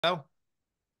Oh,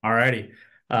 Alrighty.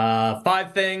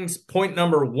 Five things. Point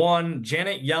number one,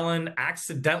 Janet Yellen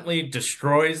accidentally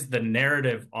destroys the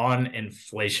narrative on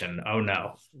inflation. Oh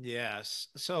no. yes.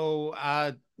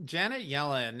 Janet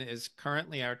Yellen is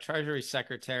currently our Treasury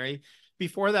Secretary.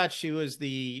 Before that, she was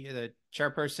the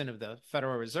chairperson of the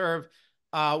Federal Reserve,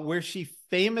 where she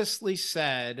famously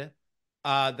said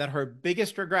that her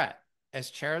biggest regret as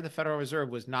chair of the Federal Reserve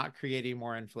was not creating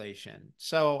more inflation.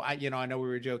 I know we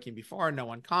were joking before, no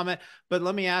one comment, but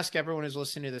let me ask everyone who's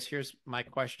listening to this. Here's my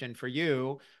question for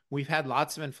you. We've had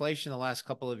lots of inflation the last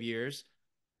couple of years.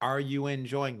 Are you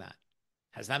enjoying that?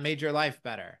 Has that made your life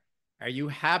better? Are you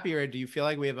happier? Do you feel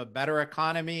like we have a better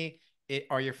economy?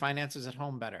 Are your finances at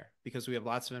home better because we have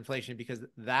lots of inflation? Because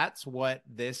that's what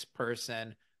this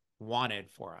person wanted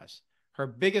for us. Her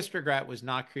biggest regret was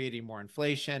not creating more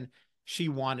inflation. She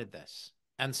wanted this.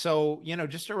 And so,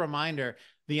 just a reminder,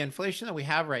 the inflation that we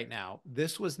have right now,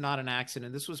 this was not an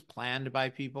accident. This was planned by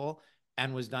people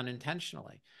and was done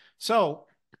intentionally. So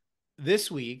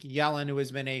this week, Yellen, who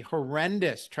has been a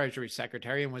horrendous Treasury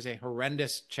Secretary and was a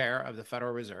horrendous chair of the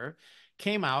Federal Reserve,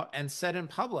 came out and said in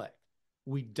public,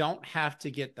 we don't have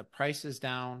to get the prices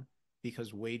down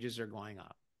because wages are going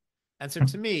up. And so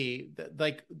to me,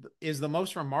 is the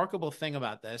most remarkable thing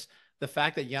about this the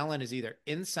fact that Yellen is either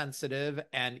insensitive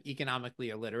and economically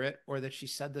illiterate or that she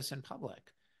said this in public,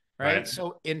 right? Right.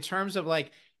 So in terms of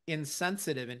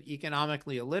insensitive and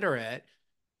economically illiterate,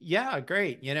 yeah,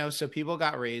 great. So people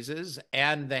got raises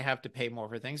and they have to pay more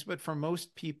for things. But for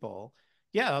most people,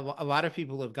 yeah, a lot of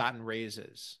people have gotten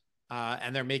raises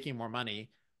and they're making more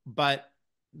money, but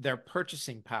their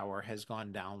purchasing power has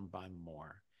gone down by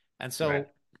more. And Right. so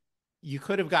you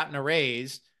could have gotten a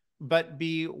raise, but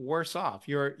be worse off.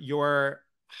 Your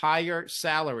higher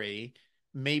salary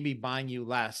may be buying you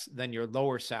less than your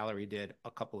lower salary did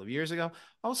a couple of years ago.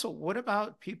 Also, what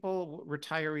about people,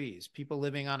 retirees, people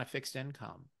living on a fixed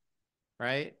income,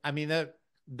 right? I mean,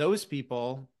 those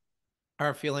people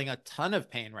are feeling a ton of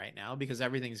pain right now because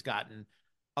everything's gotten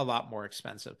a lot more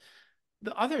expensive.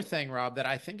 The other thing, Rob, that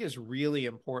I think is really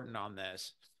important on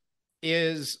this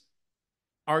is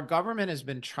our government has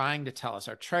been trying to tell us,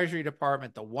 our Treasury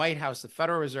Department, the White House, the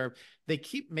Federal Reserve, they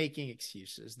keep making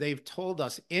excuses. They've told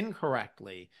us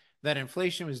incorrectly that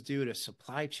inflation was due to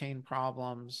supply chain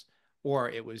problems or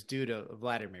it was due to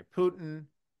Vladimir Putin.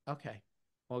 Okay.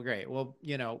 Well, great. Well,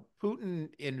 Putin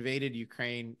invaded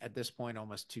Ukraine at this point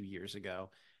almost 2 years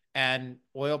ago, and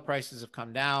oil prices have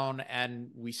come down, and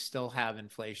we still have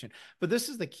inflation. But this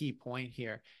is the key point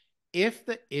here. If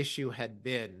the issue had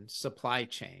been supply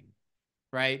chain,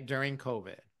 right, during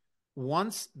COVID,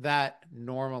 once that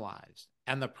normalized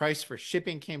and the price for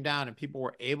shipping came down and people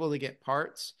were able to get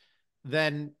parts,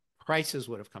 then prices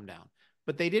would have come down.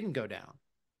 But they didn't go down.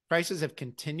 Prices have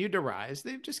continued to rise.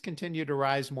 They've just continued to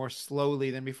rise more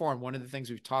slowly than before. And one of the things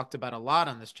we've talked about a lot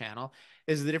on this channel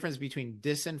is the difference between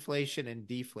disinflation and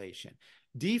deflation.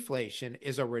 Deflation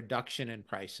is a reduction in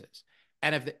prices.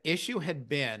 And if the issue had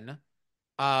been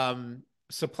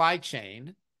supply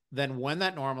chain, then when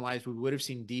that normalized, we would have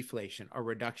seen deflation, a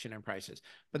reduction in prices.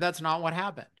 But that's not what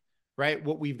happened, right?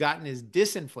 What we've gotten is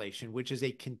disinflation, which is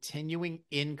a continuing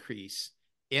increase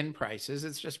in prices.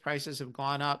 It's just prices have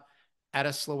gone up at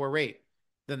a slower rate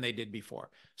than they did before.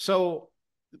 So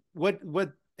what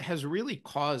has really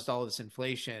caused all this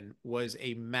inflation was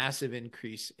a massive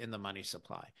increase in the money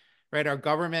supply, right? Our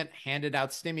government handed out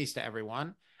stimmies to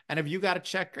everyone. And if you got a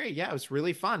check, great. Yeah, it was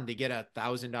really fun to get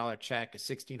 $1,000 check, a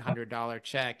 $1,600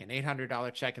 check, an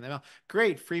 $800 check in the mail.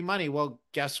 Great, free money. Well,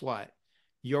 guess what?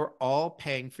 You're all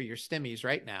paying for your stimmies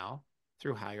right now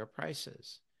through higher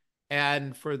prices.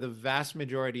 And for the vast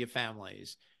majority of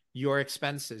families, your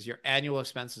expenses, your annual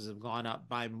expenses have gone up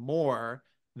by more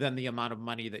than the amount of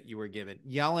money that you were given.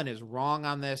 Yellen is wrong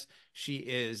on this. She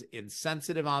is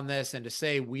insensitive on this. And to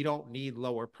say we don't need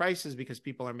lower prices because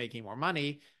people are making more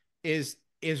money is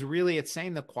really, it's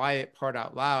saying the quiet part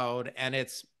out loud. And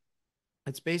it's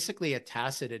basically a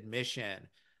tacit admission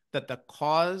that the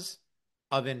cause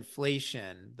of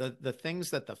inflation, the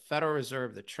things that the Federal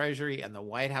Reserve, the Treasury, and the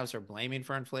White House are blaming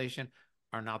for inflation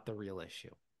are not the real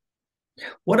issue.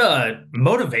 What a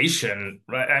motivation,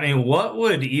 right? I mean, what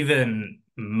would even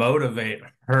motivate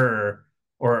her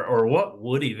or what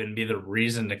would even be the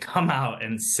reason to come out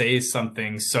and say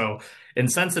something so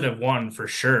insensitive, one for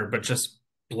sure, but just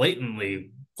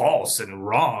blatantly false and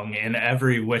wrong in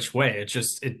every which way.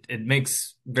 It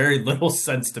makes very little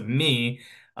sense to me,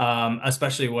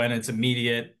 especially when it's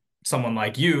immediate. Someone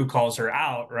like you calls her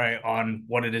out, right, on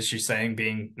what it is she's saying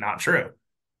being not true.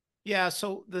 Yeah,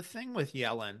 so the thing with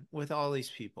Yellen, with all these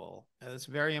people, it's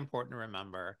very important to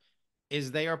remember,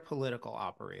 is they are political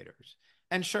operators.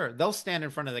 And sure, they'll stand in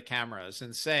front of the cameras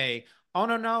and say, "Oh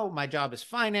no, my job is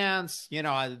finance.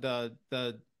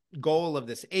 The goal of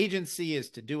this agency is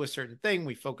to do a certain thing.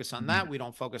 We focus on that. Mhm. We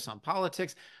don't focus on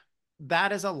politics."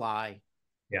 That is a lie.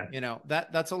 Yeah.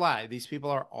 That's a lie. These people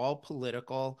are all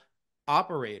political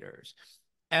operators.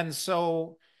 And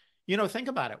so, think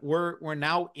about it. We're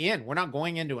now in, we're not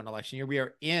going into an election year. We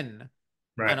are in an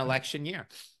Right. election year.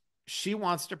 She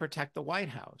wants to protect the White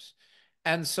House.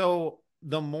 And so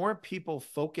the more people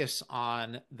focus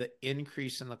on the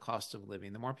increase in the cost of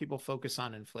living, the more people focus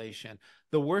on inflation,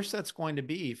 the worse that's going to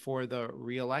be for the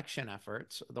reelection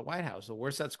efforts of the White House, the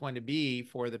worse that's going to be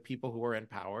for the people who are in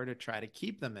power to try to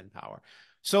keep them in power.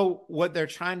 So what they're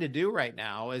trying to do right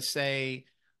now is say,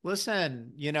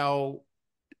 listen,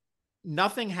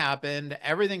 nothing happened,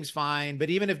 everything's fine, but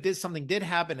even if something did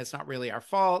happen, it's not really our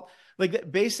fault.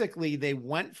 Like basically they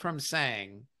went from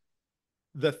saying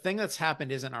the thing that's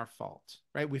happened isn't our fault,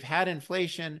 right? We've had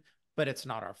inflation, but it's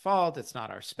not our fault. It's not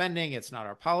our spending. It's not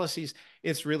our policies.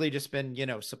 It's really just been,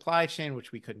 supply chain,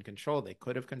 which we couldn't control. They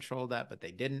could have controlled that, but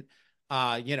they didn't.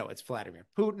 It's Vladimir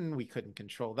Putin. We couldn't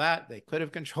control that. They could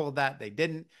have controlled that. They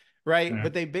didn't, right? Mhm.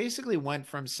 But they basically went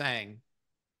from saying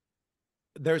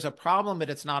there's a problem, but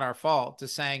it's not our fault to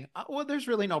saying, oh, well, there's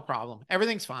really no problem.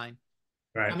 Everything's fine.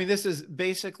 I Right. mean, this is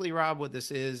basically, Rob, what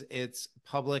this is. It's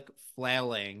public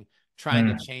flailing, trying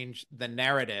to Mm. change the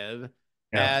narrative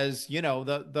Yeah. as,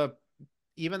 the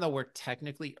even though we're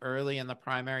technically early in the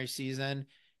primary season,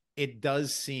 it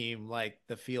does seem like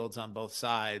the fields on both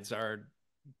sides are No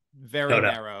very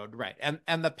doubt. narrowed, right?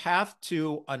 And the path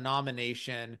to a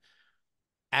nomination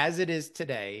as it is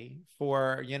today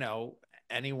for,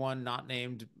 anyone not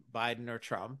named Biden or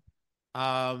Trump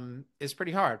is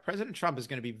pretty hard. President Trump is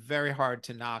going to be very hard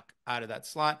to knock out of that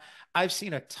slot. I've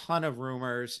seen a ton of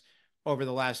rumors over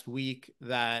the last week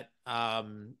that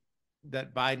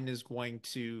Biden is going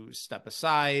to step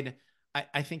aside.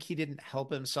 I think he didn't help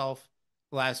himself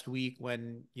last week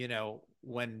when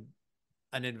an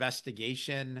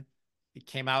investigation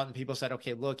came out and people said,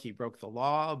 okay, look, he broke the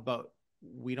law, but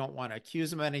we don't want to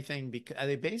accuse him of anything, because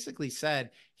they basically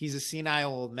said he's a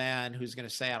senile old man who's going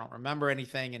to say, I don't remember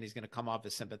anything, and he's going to come off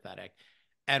as sympathetic.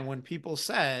 And when people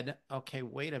said, okay,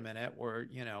 wait a minute, we're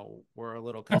a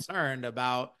little concerned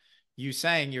about you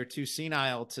saying you're too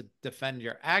senile to defend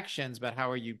your actions, but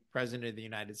how are you president of the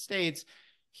United States?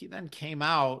 He then came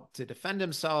out to defend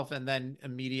himself and then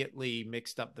immediately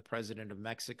mixed up the president of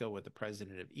Mexico with the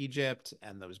president of Egypt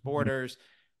and those Mhm. borders.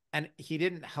 And he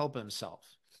didn't help himself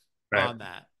Right. on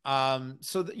that.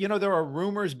 So, there are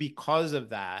rumors because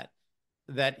of that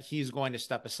he's going to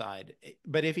step aside.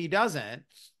 But if he doesn't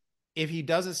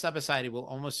step aside, it will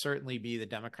almost certainly be the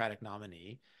Democratic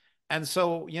nominee. And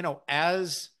so,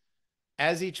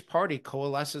 as each party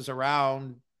coalesces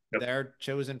around Yep. their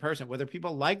chosen person, whether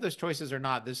people like those choices or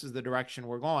not, this is the direction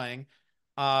we're going.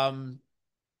 Um,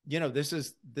 this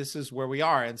is where we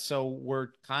are. And so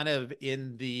we're kind of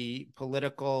in the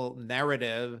political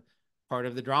narrative part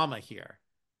of the drama here,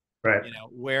 Right.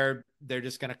 where they're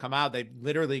just going to come out. They've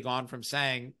literally gone from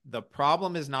saying the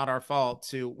problem is not our fault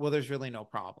to, well, there's really no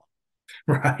problem.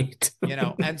 Right.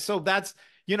 And so that's,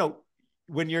 you know,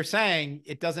 when you're saying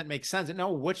it doesn't make sense,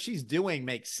 no, what she's doing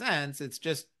makes sense. It's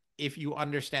just, if you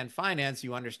understand finance,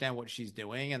 you understand what she's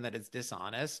doing and that it's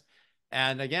dishonest.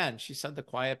 And again, she said the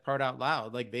quiet part out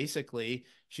loud. Like basically,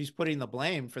 she's putting the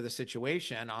blame for the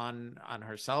situation on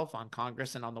herself, on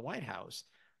Congress, and on the White House.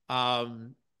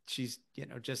 She's,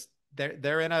 just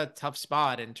they're in a tough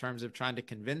spot in terms of trying to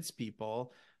convince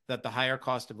people that the higher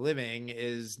cost of living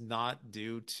is not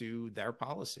due to their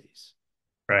policies.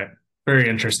 Right. Very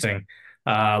interesting.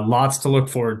 Lots to look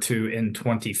forward to in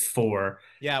 24.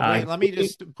 Yeah, wait, let me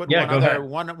just put Yeah, go ahead.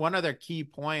 one other key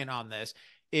point on this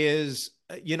is,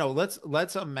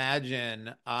 let's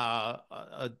imagine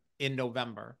in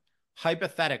November,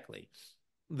 hypothetically,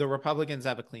 the Republicans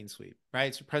have a clean sweep,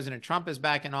 right? So President Trump is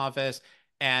back in office,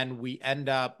 and we end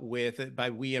up with, by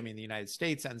we, I mean the United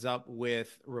States ends up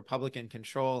with Republican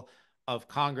control of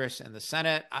Congress and the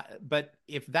Senate. But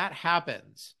if that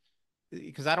happens,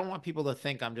 because I don't want people to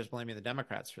think I'm just blaming the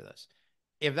Democrats for this.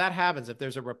 If that happens, if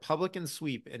there's a Republican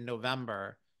sweep in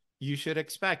November, you should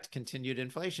expect continued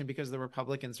inflation because the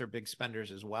Republicans are big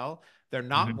spenders as well. They're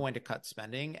not Mhm. going to cut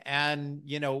spending. And,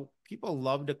 people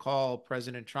love to call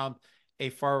President Trump a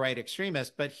far right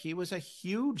extremist, but he was a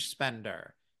huge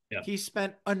spender. Yeah. He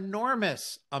spent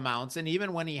enormous amounts. And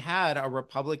even when he had a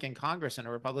Republican Congress and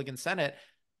a Republican Senate,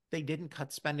 they didn't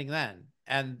cut spending then.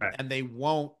 And Right. and they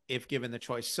won't if given the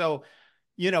choice. So,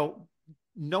 you know,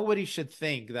 nobody should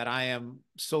think that I am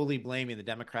solely blaming the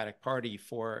Democratic Party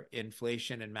for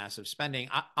inflation and massive spending.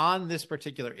 On this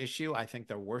particular issue, I think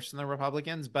they're worse than the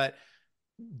Republicans, but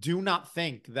do not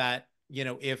think that,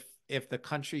 if the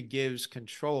country gives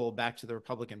control back to the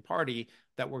Republican Party,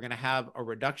 that we're going to have a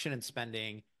reduction in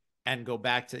spending and go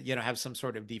back to, have some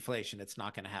sort of deflation. It's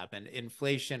not going to happen.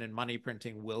 Inflation and money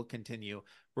printing will continue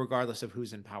regardless of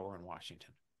who's in power in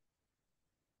Washington.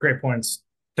 Great points.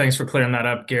 Thanks for clearing that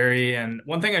up, Gary. And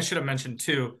one thing I should have mentioned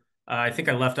too, I think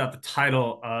I left out the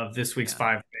title of this week's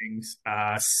 5 things,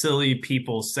 silly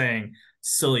people saying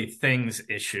silly things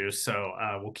issues. So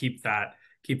we'll keep that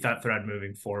thread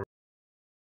moving forward.